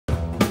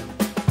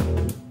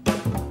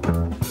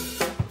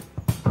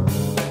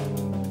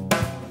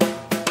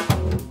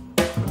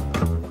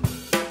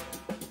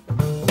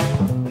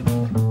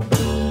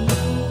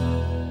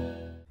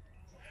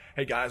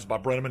Hey guys,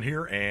 Bob Brennaman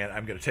here, and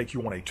I'm going to take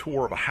you on a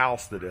tour of a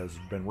house that has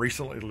been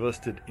recently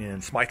listed in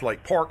Smythe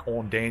Lake Park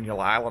on Daniel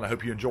Island. I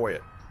hope you enjoy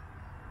it.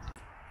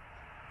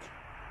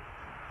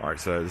 All right,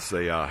 so this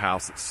is a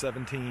house at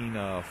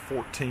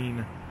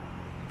 1714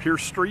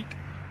 Pierce Street,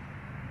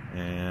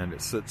 and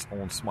it sits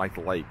on Smythe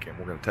Lake, and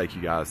we're going to take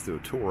you guys through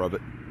a tour of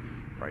it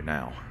right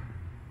now.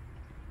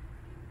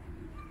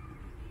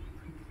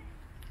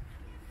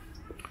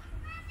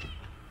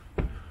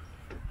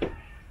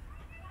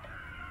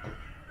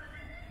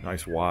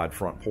 Nice wide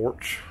front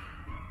porch,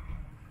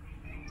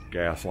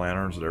 gas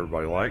lanterns that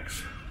everybody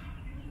likes.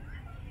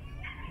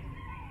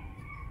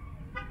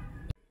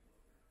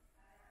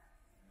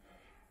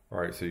 All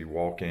right, so you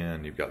walk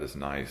in, you've got this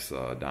nice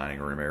dining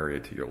room area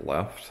to your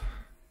left.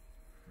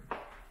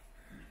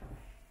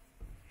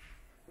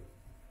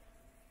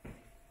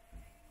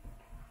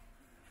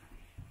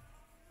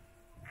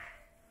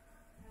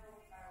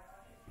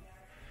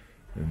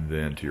 And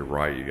then to your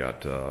right, you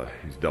got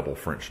these double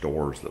French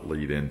doors that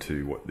lead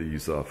into what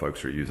these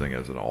folks are using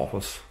as an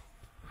office.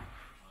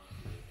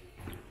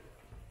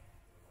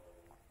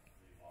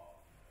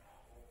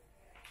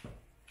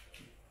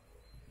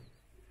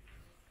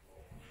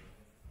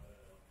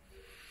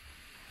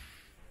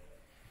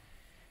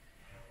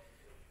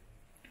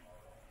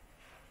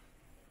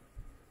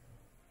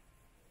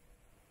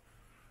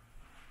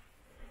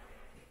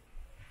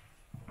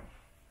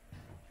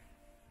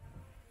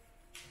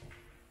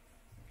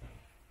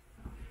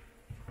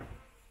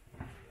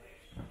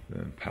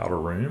 Then powder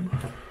room,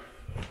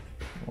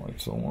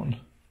 lights on.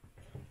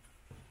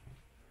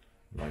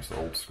 Nice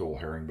old school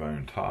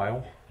herringbone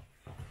tile.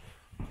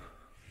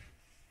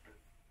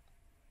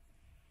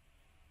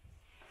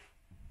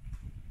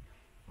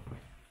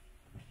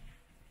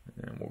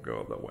 And we'll go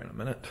up that way in a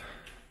minute.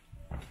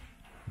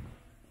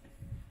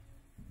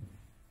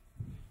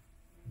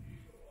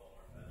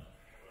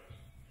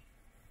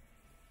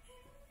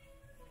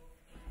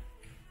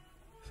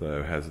 So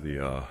it has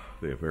the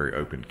very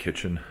open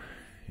kitchen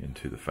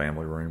into the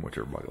family room, which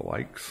everybody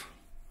likes.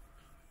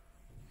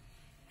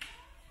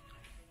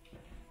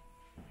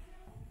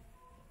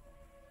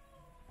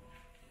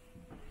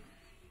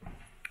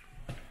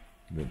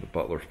 Then the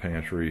butler's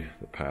pantry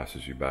that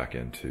passes you back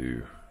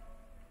into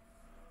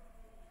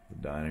the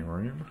dining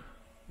room.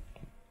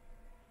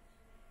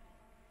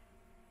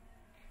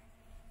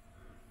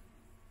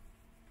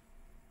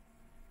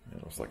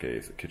 It looks like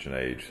it's a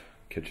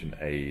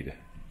KitchenAid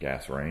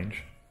gas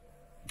range.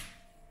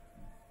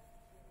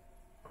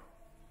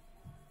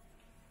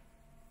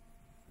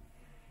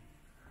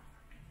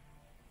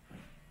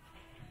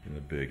 And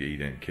a big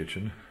eat-in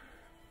kitchen.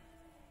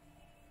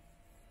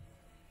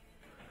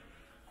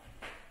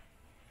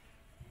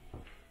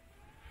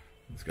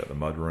 It's got the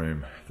mud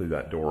room. Through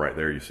that door right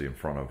there, you see in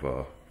front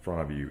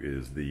of you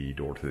is the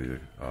door to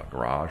the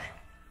garage.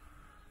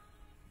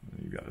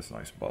 And you've got this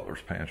nice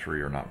butler's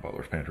pantry, or not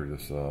butler's pantry,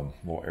 this little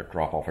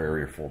drop-off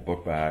area for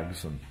book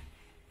bags. And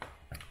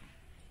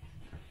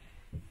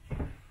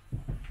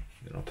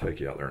I'll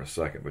take you out there in a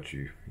second, but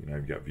you know,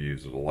 you've got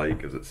views of the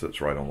lake as it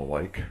sits right on the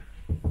lake.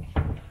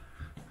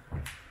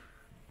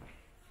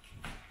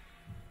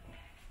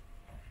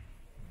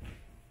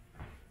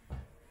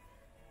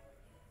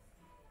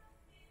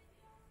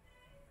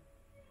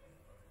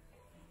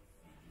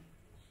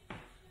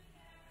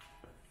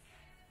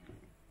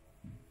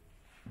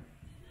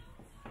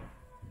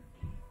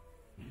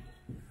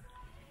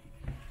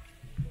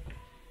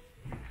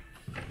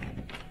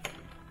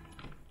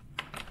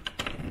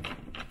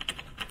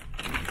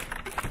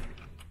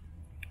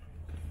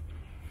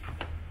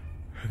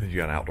 Then you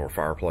got an outdoor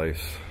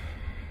fireplace.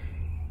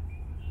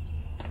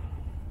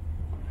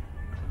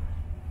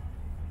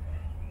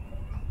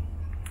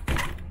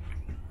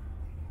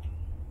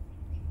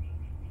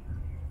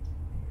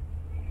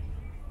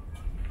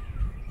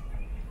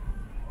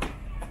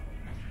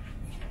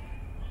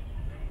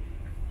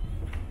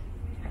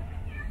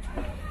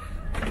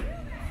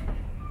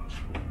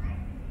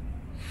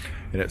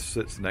 And it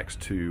sits next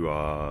to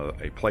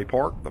a play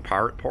park, the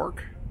Pirate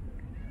Park.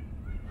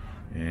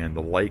 And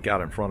the lake out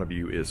in front of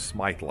you is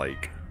Smythe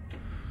Lake.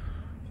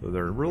 So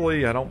there are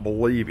really, I don't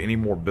believe, any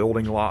more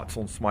building lots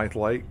on Smythe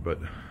Lake, but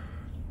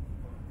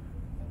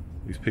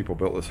these people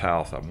built this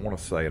house, I want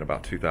to say, in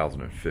about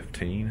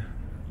 2015.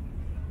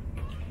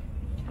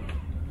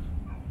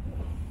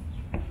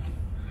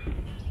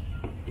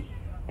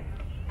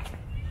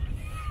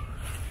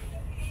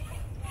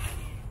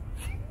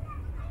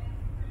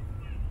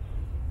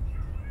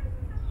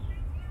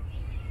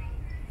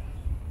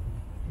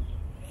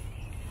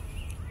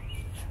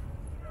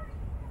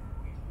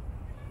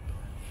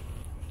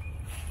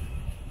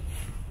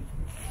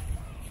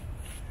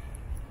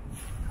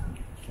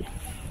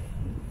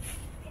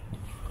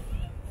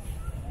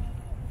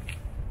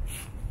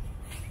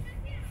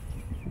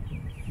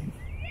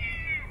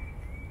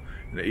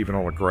 And even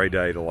on a gray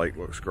day, the lake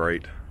looks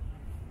great.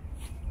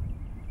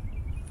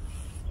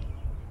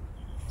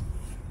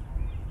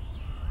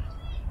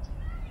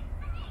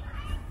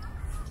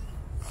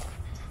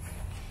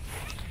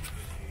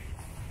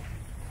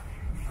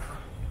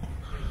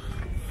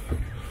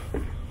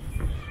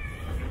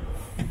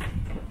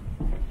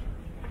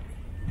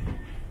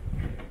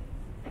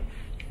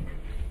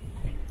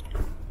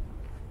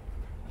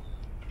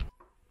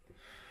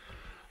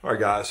 All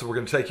right, guys, so we're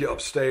going to take you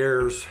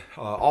upstairs.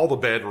 All the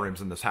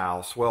bedrooms in this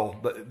house, well,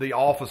 the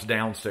office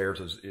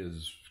downstairs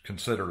is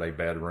considered a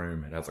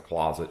bedroom. It has a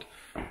closet,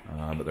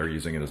 but they're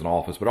using it as an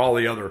office. But all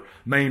the other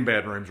main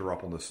bedrooms are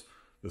up on this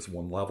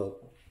one level.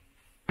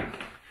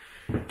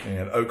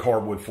 And oak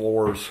hardwood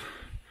floors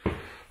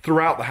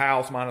throughout the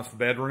house, minus the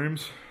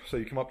bedrooms. So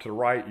you come up to the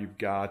right, you've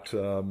got,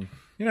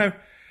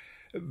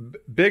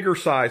 bigger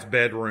size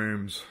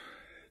bedrooms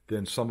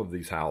than some of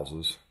these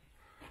houses.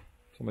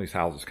 Some of these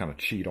houses kind of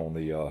cheat on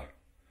the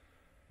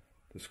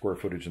square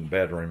footage in the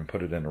bedroom and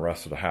put it in the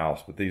rest of the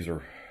house. But these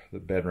are, the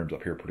bedrooms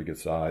up here, pretty good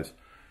size.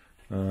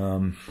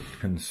 And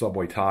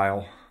subway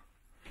tile.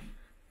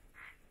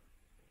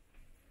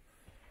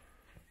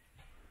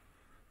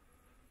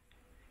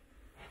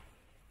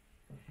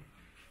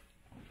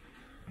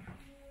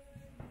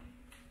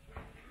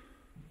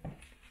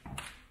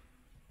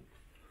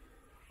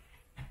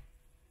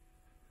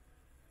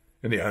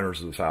 And the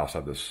owners of this house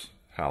have this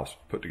house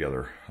put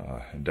together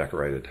and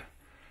decorated.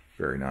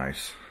 Very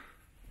nice.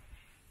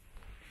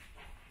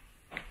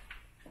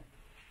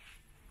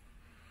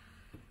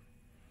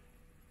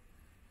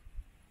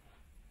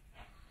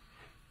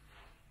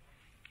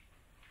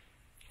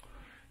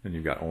 Then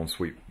you've got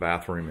ensuite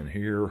bathroom in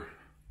here.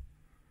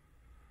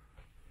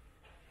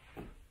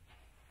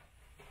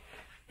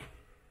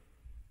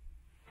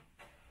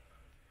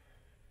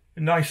 A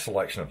nice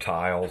selection of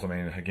tiles. I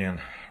mean,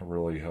 again, I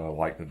really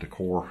like the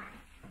decor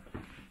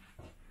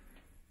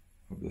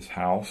of this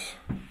house.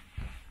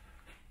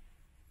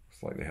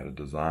 Looks like they had a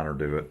designer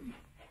do it.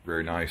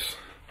 Very nice.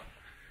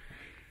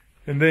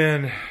 And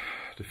then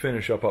to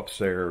finish up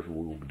upstairs,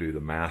 we'll do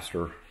the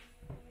master.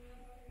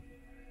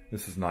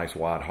 This is nice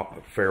wide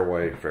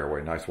fairway,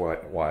 nice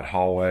wide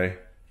hallway.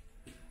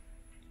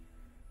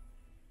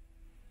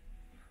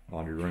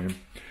 Laundry room.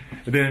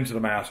 And then into the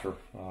master,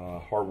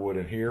 hardwood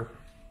in here.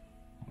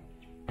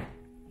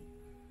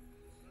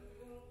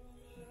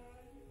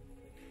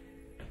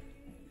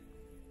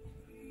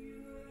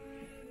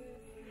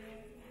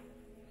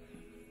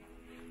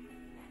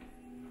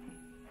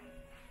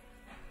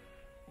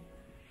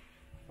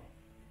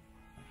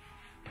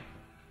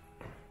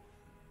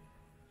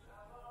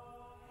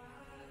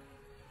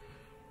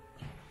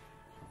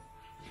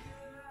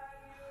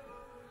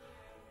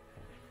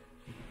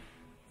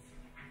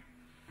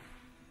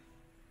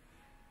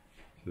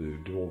 The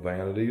dual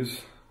vanities.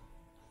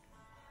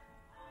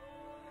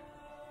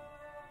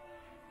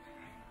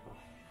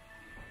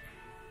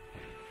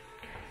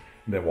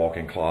 And then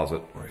walk-in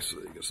closet. Let me see,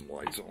 get some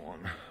lights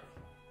on.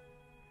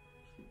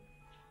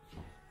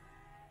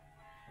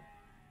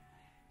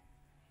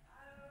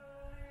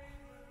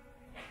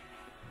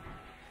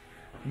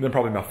 And then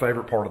probably my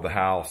favorite part of the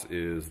house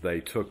is they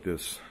took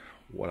this,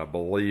 what I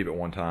believe at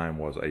one time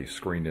was a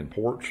screened-in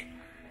porch,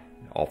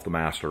 off the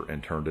master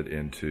and turned it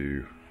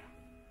into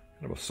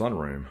kind of a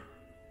sunroom,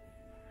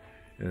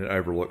 and it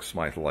overlooks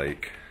Smythe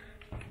Lake.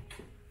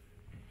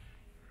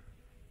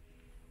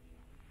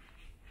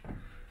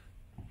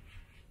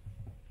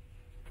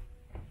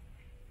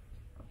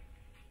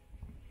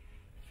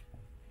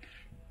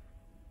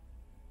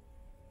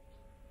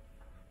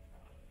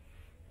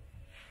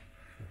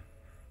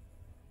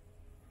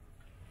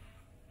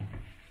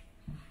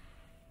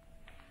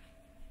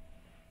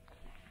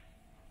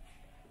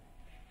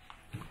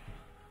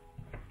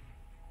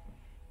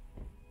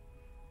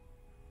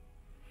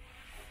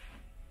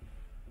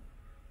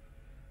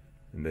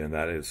 And then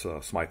that is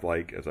Smythe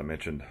Lake, as I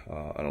mentioned,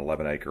 an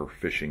 11-acre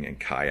fishing and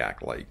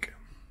kayak lake.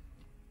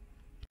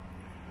 All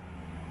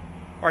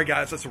right,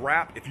 guys, that's a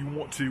wrap. If you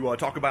want to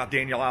talk about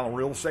Daniel Island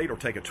real estate or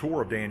take a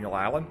tour of Daniel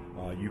Island,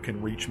 you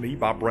can reach me,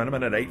 Bob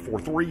Brennaman, at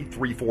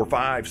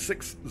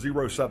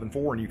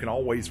 843-345-6074. And you can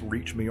always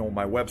reach me on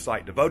my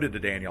website devoted to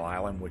Daniel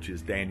Island, which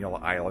is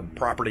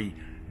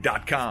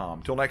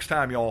DanielIslandProperty.com. Till next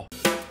time, y'all.